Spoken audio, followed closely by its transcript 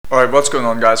Alright, what's going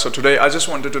on, guys? So today I just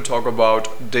wanted to talk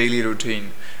about daily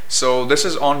routine. So this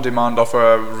is on demand of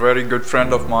a very good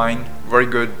friend of mine, very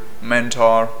good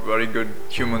mentor, very good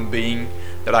human being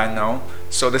that I know.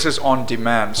 So this is on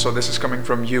demand. So this is coming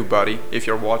from you, buddy, if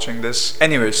you're watching this.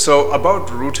 Anyway, so about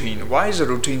routine. Why is a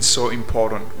routine so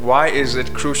important? Why is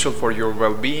it crucial for your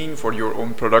well-being, for your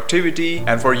own productivity,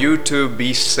 and for you to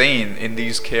be sane in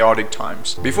these chaotic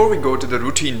times? Before we go to the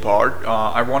routine part,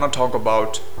 I want to talk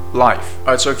about life.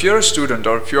 Alright, so if you're a student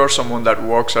or if you're someone that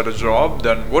works at a job,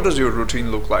 then what does your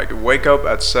routine look like? You wake up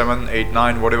at 7, 8,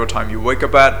 9, whatever time you wake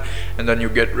up at, and then you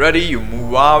get ready, you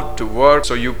move out to work.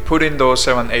 So you put in those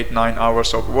 7, 8, 9 hours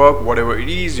of work, whatever it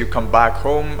is, you come back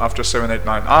home after 7, 8,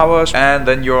 9 hours, and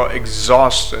then you're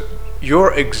exhausted.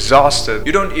 You're exhausted.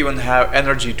 You don't even have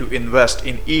energy to invest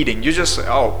in eating. You just say,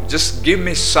 oh, just give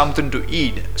me something to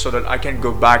eat so that I can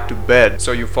go back to bed.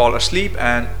 So you fall asleep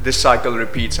and this cycle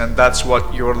repeats, and that's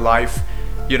what your life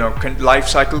life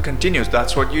cycle continues.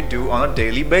 That's what you do on a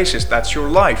daily basis. That's your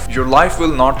life. Your life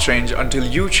will not change until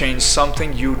you change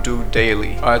something you do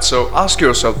daily. Alright, so ask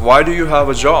yourself, why do you have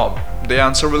a job? The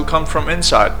answer will come from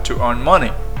inside: to earn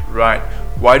money, right?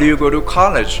 Why do you go to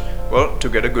college? Well, to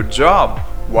get a good job.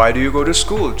 Why do you go to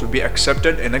school? To be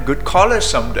accepted in a good college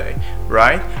someday,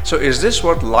 right? So is this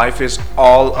what life is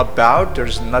all about?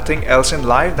 There's nothing else in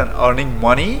life than earning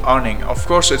money? Earning, of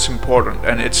course, it's important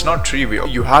and it's not trivial.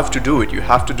 You have to do it. You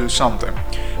have to do something.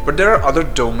 But there are other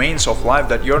domains of life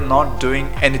that you're not doing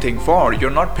anything for. You're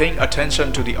not paying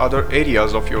attention to the other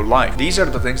areas of your life. These are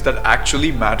the things that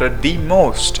actually matter the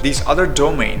most. These other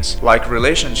domains, like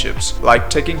relationships, like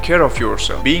taking care of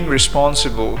yourself, being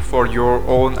responsible for your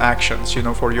own actions,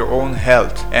 for your own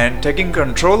health, and taking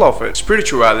control of it.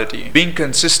 Spirituality, being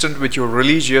consistent with your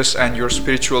religious and your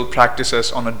spiritual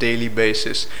practices on a daily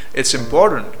basis. It's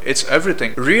important. It's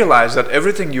everything. Realize that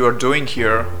everything you are doing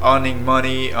here, earning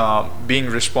money, being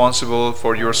responsible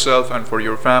for yourself and for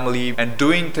your family, and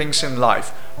doing things in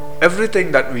life,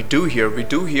 everything that we do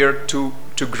here to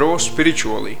grow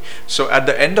spiritually. So at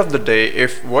the end of the day,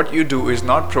 if what you do is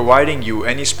not providing you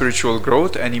any spiritual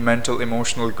growth, any mental,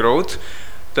 emotional growth,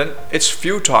 then it's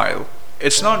futile.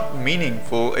 It's not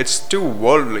meaningful. It's too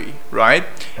worldly, right?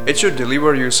 It should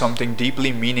deliver you something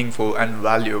deeply meaningful and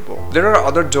valuable. There are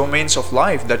other domains of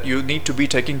life that you need to be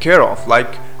taking care of,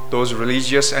 like those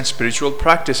religious and spiritual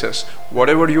practices.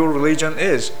 Whatever your religion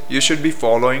is, you should be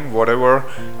following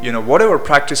whatever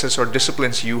practices or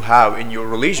disciplines you have in your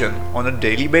religion on a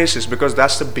daily basis, because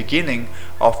that's the beginning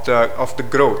of the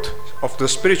growth, of the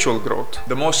spiritual growth.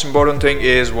 The most important thing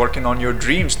is working on your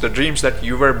dreams, the dreams that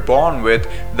you were born with,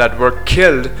 that were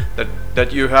killed,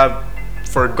 that you have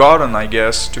forgotten, I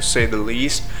guess, to say the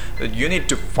least. That you need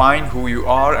to find who you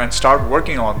are and start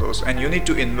working on those, and you need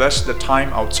to invest the time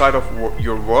outside of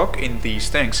your work in these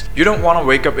things. You don't want to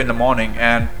wake up in the morning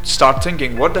and start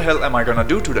thinking, what the hell am I gonna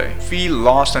do today? Feel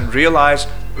lost and realize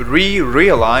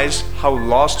how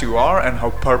lost you are and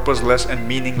how purposeless and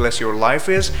meaningless your life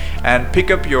is, and pick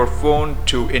up your phone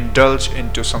to indulge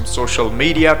into some social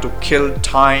media, to kill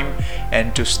time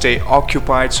and to stay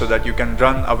occupied so that you can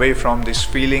run away from this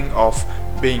feeling of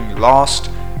being lost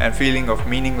and feeling of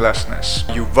meaninglessness.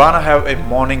 You wanna have a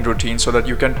morning routine so that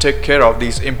you can take care of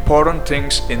these important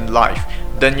things in life.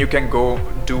 Then you can go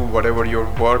do whatever your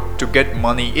work to get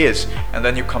money is, and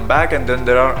then you come back, and then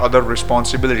there are other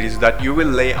responsibilities that you will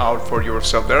lay out for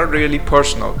yourself that are really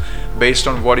personal, based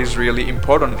on what is really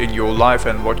important in your life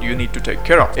and what you need to take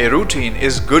care of. A routine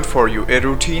is good for you. A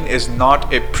routine is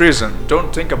not a prison.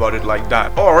 Don't think about it like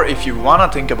that. Or if you want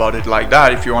to think about it like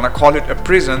that, if you want to call it a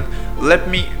prison, let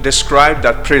me describe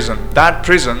that prison. That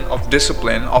prison of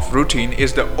discipline, of routine,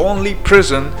 is the only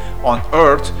prison on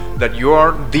earth that you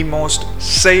are the most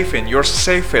safe in. You're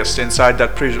safest inside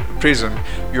that prison.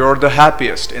 You're the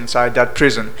happiest inside that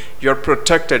prison. You're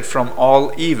protected from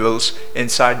all evils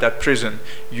inside that prison.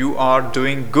 You are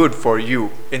doing good for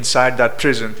you inside that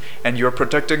prison, and you're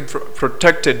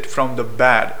protected from the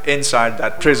bad inside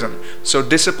that prison. So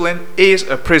discipline is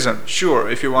a prison. Sure,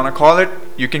 if you want to call it,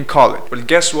 you can call it. But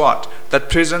guess what? That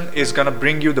prison is gonna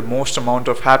bring you the most amount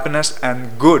of happiness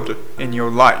and good in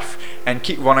your life, and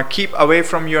wanna keep away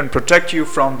from you and protect you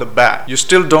from the bad. You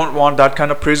still don't want that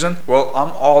kind of prison? Well,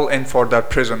 I'm all in for that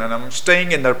prison, and I'm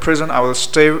staying in that prison. I will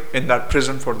stay in that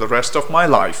prison for the rest of my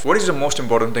life. What is the most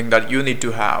important thing that you need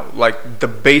to have? Like the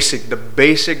basic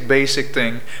basic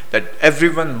thing that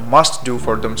everyone must do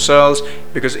for themselves,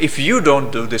 because if you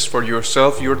don't do this for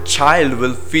yourself, your child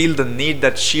will feel the need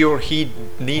that she or he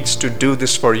needs to do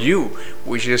this for you,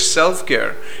 which is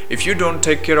self-care. If you don't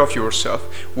take care of yourself,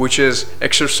 which is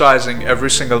exercising every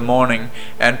single morning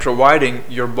and providing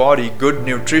your body good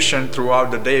nutrition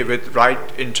throughout the day with right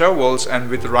intervals and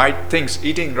with right things,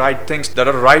 eating right things that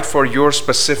are right for your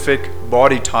specific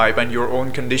body type and your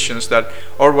own conditions, that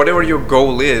or whatever your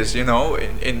goal is, you know,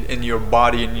 in your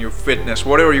body, in your fitness,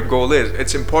 whatever your goal is,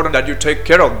 it's important that you take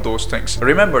care of those things.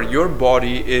 Remember, your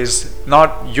body is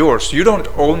not yours. You don't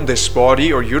own this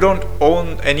body, or you don't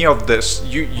own any of this.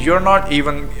 You're not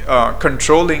even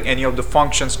controlling any of the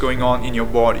functions going on in your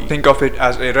body. Think of it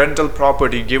as a rental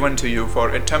property given to you for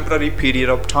a temporary period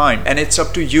of time, and it's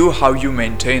up to you how you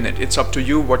maintain it. It's up to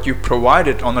you what you provide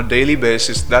it on a daily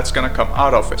basis that's gonna come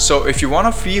out of it. So if you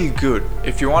want to feel good, and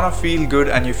if you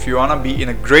want to be in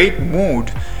a great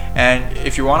mood, and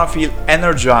if you want to feel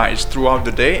energized throughout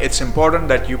the day, it's important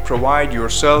that you provide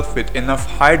yourself with enough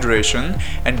hydration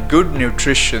and good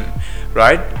nutrition,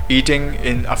 right? Eating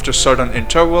in after certain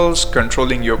intervals,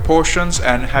 controlling your portions,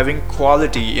 and having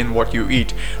quality in what you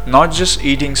eat, not just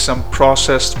eating some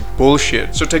processed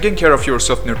bullshit. So taking care of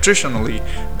yourself nutritionally,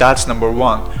 that's number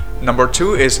one. Number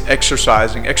two is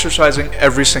exercising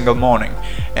every single morning,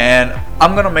 and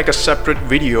I'm gonna make a separate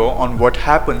video on what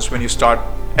happens when you start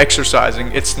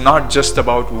exercising. It's not just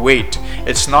about weight,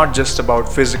 it's not just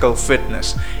about physical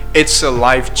fitness, it's a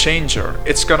life changer.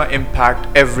 It's gonna impact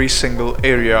every single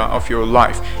area of your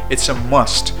life. It's a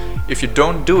must. If you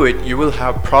don't do it, you will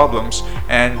have problems,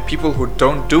 and people who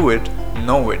don't do it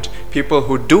know it. People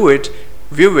who do it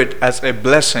view it as a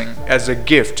blessing, as a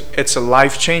gift. It's a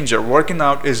life changer. Working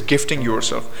out is gifting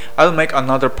yourself. I'll make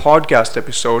another podcast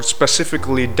episode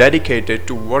specifically dedicated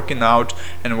to working out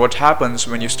and what happens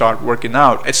when you start working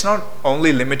out. It's not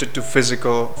only limited to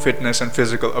physical fitness and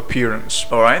physical appearance,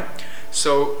 alright?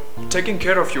 So taking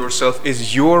care of yourself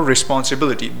is your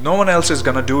responsibility. No one else is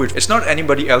gonna do it. It's not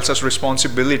anybody else's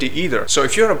responsibility either. So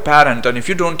if you're a parent and if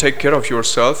you don't take care of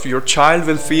yourself, your child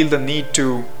will feel the need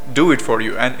to do it for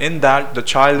you, and in that the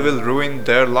child will ruin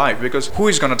their life, because who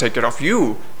is gonna take care of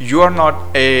you? You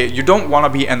don't want to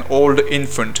be an old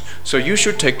infant, so you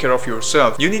should take care of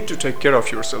yourself. You need to take care of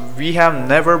yourself. We have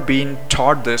never been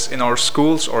taught this in our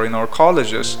schools or in our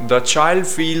colleges. The child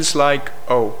feels like,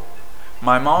 oh,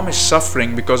 my mom is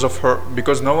suffering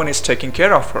because no one is taking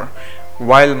care of her,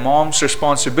 while mom's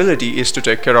responsibility is to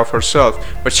take care of herself,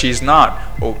 but she's not.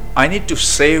 Oh, I need to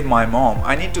save my mom,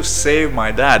 I need to save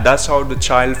my dad. That's how the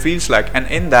child feels like, and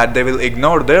in that they will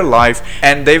ignore their life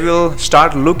and they will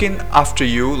start looking after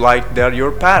you like they're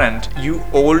your parent. You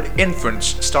old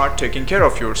infants, start taking care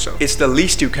of yourself. It's the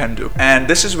least you can do, and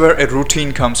this is where a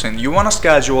routine comes in. You want to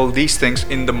schedule these things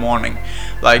in the morning.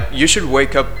 Like, you should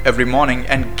wake up every morning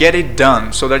and get it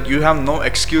done, so that you have no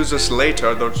excuses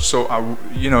later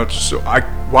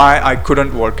why I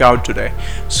couldn't work out today.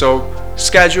 So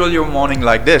schedule your morning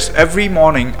like this. Every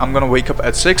morning I'm gonna wake up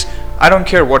at 6. I don't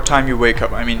care what time you wake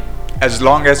up. I mean, as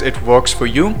long as it works for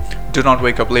you. Do not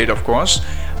wake up late, of course.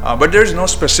 But there's no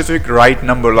specific right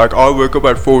number, like I'll wake up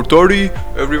at 4:30,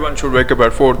 everyone should wake up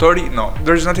at 4:30. No,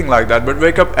 there's nothing like that, but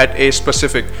wake up at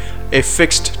a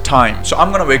fixed time. So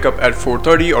I'm gonna wake up at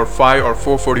 4:30 or 5 or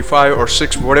 4:45 or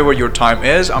 6, whatever your time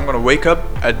is. I'm gonna wake up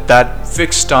at that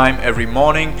fixed time every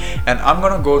morning, and I'm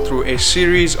gonna go through a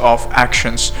series of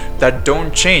actions that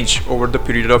don't change over the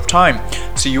period of time.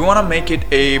 So you wanna make it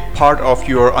a part of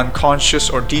your unconscious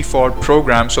or default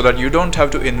program, so that you don't have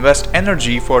to invest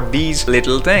energy for these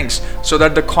little things, so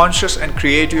that the conscious and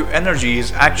creative energy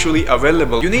is actually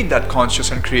available. You need that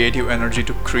conscious and creative energy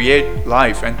to create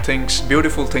life and things,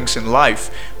 beautiful things in life,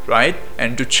 right?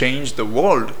 And to change the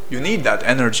world, you need that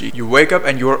energy. You wake up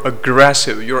and you're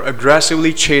aggressive. You're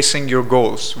aggressively chasing your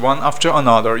goals one after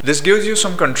another. This gives you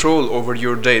some control over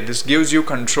your day. This gives you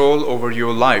control over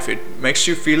your life. It makes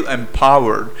you feel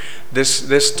empowered.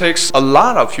 This takes a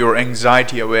lot of your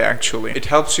anxiety away, actually. It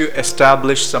helps you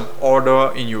establish some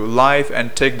order in your life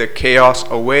and take the chaos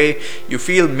away. You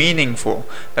feel meaningful,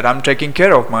 that I'm taking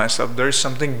care of myself. There is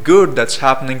something good that's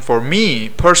happening for me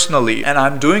personally, and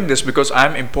I'm doing this because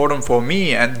I'm important for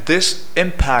me, and this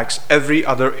impacts every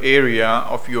other area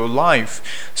of your life.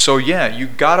 So yeah, you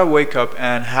gotta wake up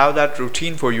and have that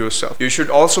routine for yourself. You should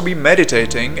also be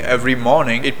meditating every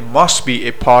morning. It must be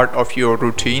a part of your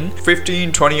routine.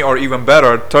 15, 20 or even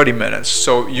better 30 minutes.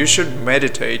 So you should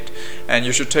meditate, and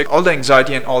you should take all the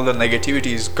anxiety and all the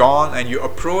negativity is gone, and you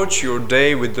approach your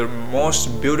day with the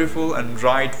most beautiful and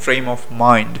right frame of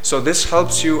mind. So this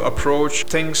helps you approach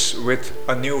things with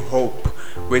a new hope,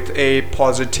 with a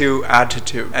positive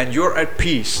attitude, and you're at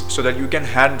peace so that you can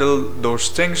handle those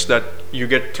things that you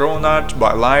get thrown at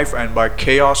by life and by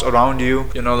chaos around you.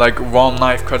 You know, like warm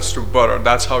knife cuts through butter.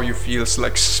 That's how you feel,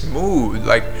 like smooth,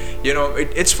 like, you know,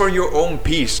 it's for your own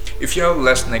peace. If you have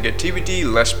less negativity,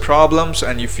 less problems,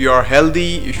 and if you are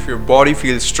healthy, if your body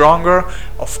feels stronger,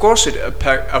 of course it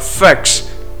affects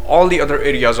all the other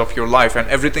areas of your life, and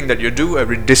everything that you do,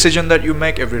 every decision that you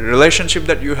make, every relationship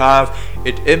that you have,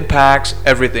 it impacts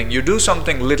everything. You do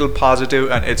something little positive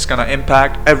and it's gonna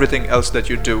impact everything else that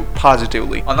you do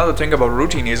positively. Another thing about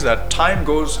routine is that time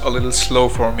goes a little slow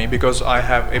for me because I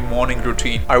have a morning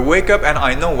routine. I wake up and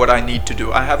I know what I need to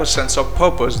do. I have a sense of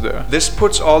purpose there. This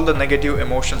puts all the negative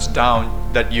emotions down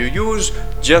that you use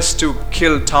just to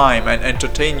kill time and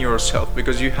entertain yourself,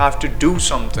 because you have to do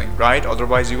something, right?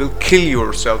 Otherwise you will kill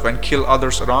yourself and kill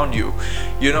others around you.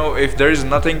 You know, if there is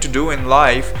nothing to do in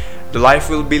life, the life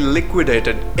will be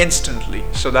liquidated instantly.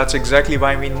 So that's exactly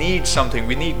why we need something.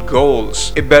 We need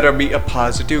goals. It better be a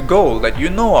positive goal that you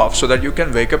know of, so that you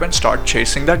can wake up and start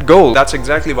chasing that goal. That's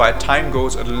exactly why time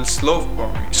goes a little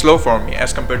slow for me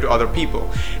as compared to other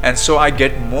people, and so I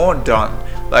get more done.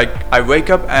 Like, I wake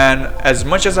up, and as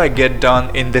much as I get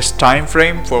done in this time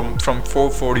frame from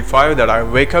 4:45 that I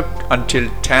wake up until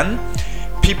 10,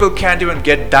 people can't even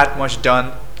get that much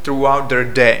done throughout their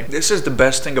day. This is the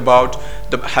best thing about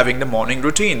having the morning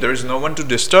routine. There is no one to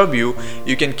disturb you.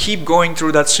 You can keep going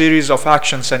through that series of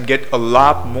actions and get a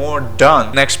lot more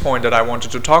done. Next point that I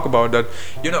wanted to talk about, that,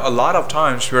 you know, a lot of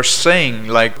times we're saying,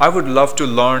 like, I would love to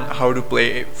learn how to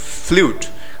play a flute,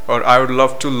 or I would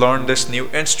love to learn this new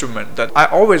instrument, that I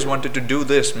always wanted to do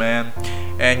this, man.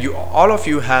 And all of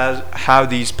you have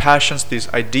these passions,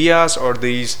 these ideas, or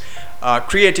these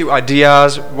creative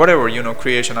ideas, whatever, you know,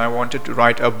 creation. I wanted to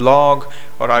write a blog,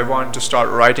 or I want to start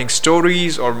writing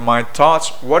stories, or my thoughts,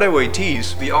 whatever it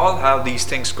is. We all have these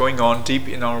things going on deep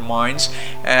in our minds,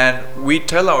 and we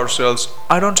tell ourselves,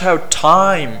 I don't have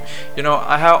time, you know,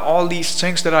 I have all these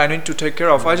things that I need to take care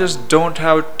of, I just don't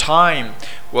have time.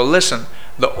 Well, listen,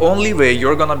 the only way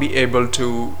you're gonna be able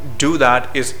to do that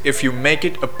is if you make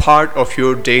it a part of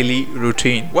your daily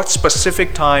routine. What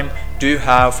specific time do you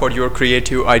have for your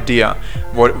creative idea?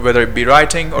 Whether it be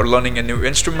writing, or learning a new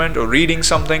instrument, or reading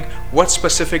something, what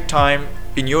specific time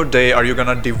in your day are you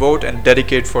gonna devote and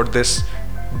dedicate for this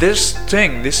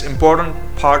thing, this important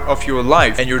part of your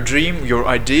life? And your dream, your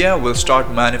idea will start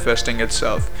manifesting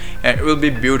itself, and it will be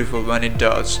beautiful when it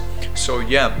does. So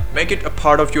yeah, make it a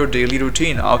part of your daily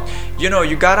routine. You know,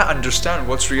 you gotta understand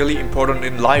what's really important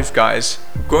in life, guys.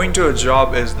 Going to a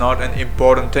job is not an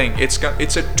important thing. It's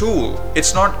a tool.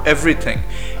 It's not everything.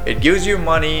 It gives you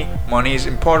money. Money is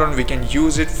important. We can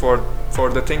use it for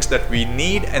the things that we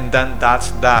need, and then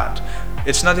that's that.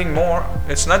 It's nothing more.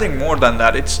 It's nothing more than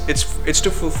that. It's to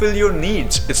fulfill your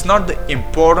needs. It's not the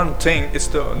important thing. It's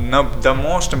the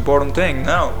most important thing.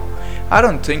 No, I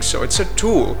don't think so. It's a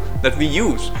tool that we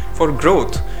use for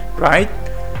growth, right?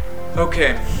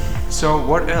 Okay, so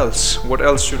what else? What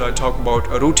else should I talk about?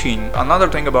 A routine. Another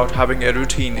thing about having a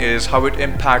routine is how it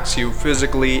impacts you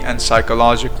physically and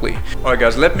psychologically. Alright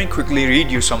guys, let me quickly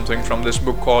read you something from this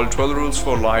book called 12 Rules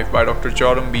for Life by Dr.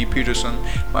 Jordan B. Peterson,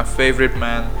 my favorite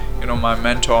man, you know, my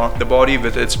mentor. The body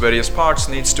with its various parts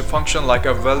needs to function like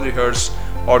a well-rehearsed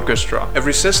orchestra.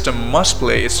 Every system must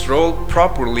play its role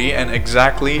properly and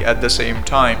exactly at the same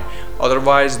time.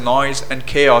 Otherwise, noise and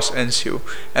chaos ensue.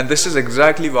 And this is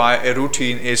exactly why a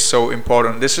routine is so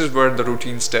important. This is where the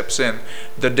routine steps in.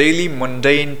 The daily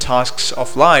mundane tasks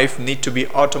of life need to be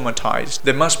automatized.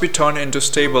 They must be turned into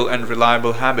stable and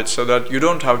reliable habits, so that you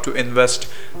don't have to invest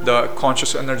the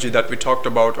conscious energy that we talked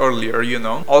about earlier, you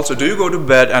know. Also, do you go to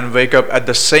bed and wake up at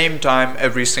the same time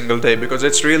every single day? Because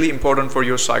it's really important for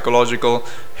your psychological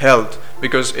health,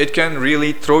 because it can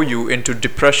really throw you into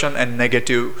depression and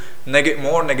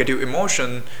more negative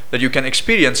emotion that you can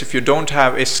experience if you don't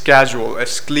have a schedule, a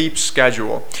sleep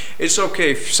schedule. It's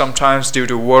okay if sometimes due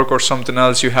to work or something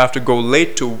else you have to go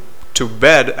late to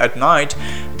bed at night.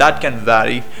 That can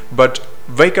vary, but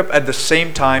wake up at the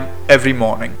same time every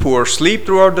morning. Poor sleep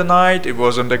throughout the night, it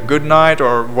wasn't a good night,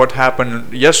 or what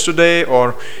happened yesterday,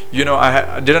 or you know,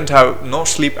 I didn't have no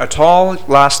sleep at all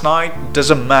last night,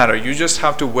 doesn't matter. You just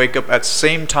have to wake up at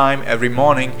same time every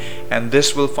morning, and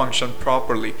this will function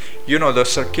properly. You know, the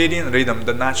circadian rhythm,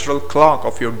 the natural clock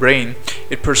of your brain,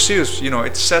 it pursues, you know,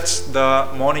 it sets the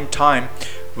morning time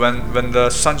when the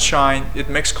sunshine, it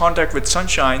makes contact with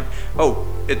sunshine, oh,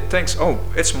 it thinks, oh,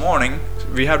 it's morning,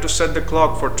 we have to set the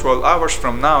clock for 12 hours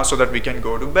from now so that we can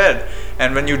go to bed.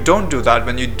 And when you don't do that,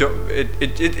 when you don't,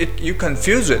 you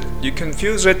confuse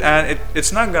it, and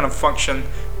it's not gonna function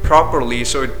properly.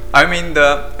 So I mean,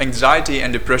 the anxiety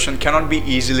and depression cannot be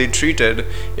easily treated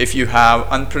if you have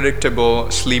unpredictable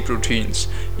sleep routines,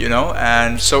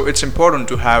 and so it's important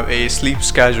to have a sleep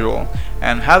schedule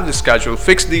and have the schedule,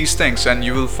 fix these things, and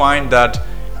you will find that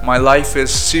my life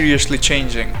is seriously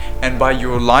changing. And by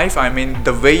your life, I mean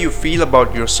the way you feel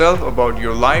about yourself, about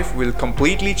your life, will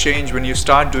completely change when you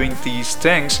start doing these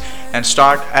things and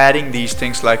start adding these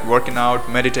things like working out,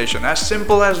 meditation. As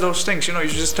simple as those things, you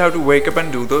just have to wake up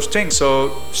and do those things.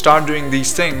 So start doing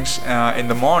these things in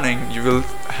the morning. You will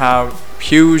have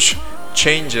huge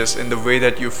changes in the way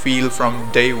that you feel from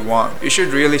day one. You should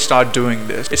really start doing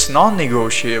this. It's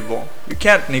non-negotiable. You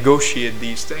can't negotiate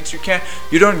these things. You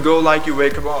don't go like, you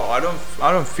wake up, oh, I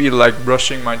don't feel like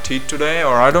brushing my teeth today,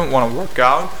 or I don't want to work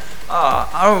out,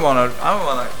 I don't want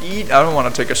to eat, I don't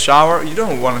want to take a shower. You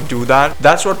don't want to do that.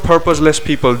 That's what purposeless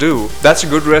people do. That's a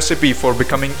good recipe for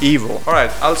becoming evil.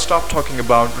 Alright, I'll stop talking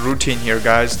about routine here,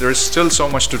 guys. There's still so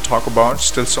much to talk about,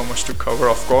 still so much to cover,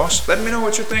 of course. Let me know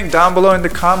what you think down below in the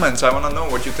comments. I want to know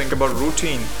what you think about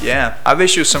routine. Yeah, I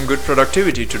wish you some good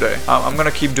productivity today. I'm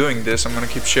gonna keep doing this. I'm gonna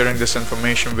keep sharing this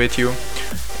information with you.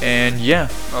 And yeah,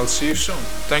 I'll see you soon.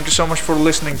 Thank you so much for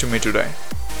listening to me today.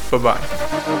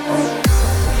 Bye-bye.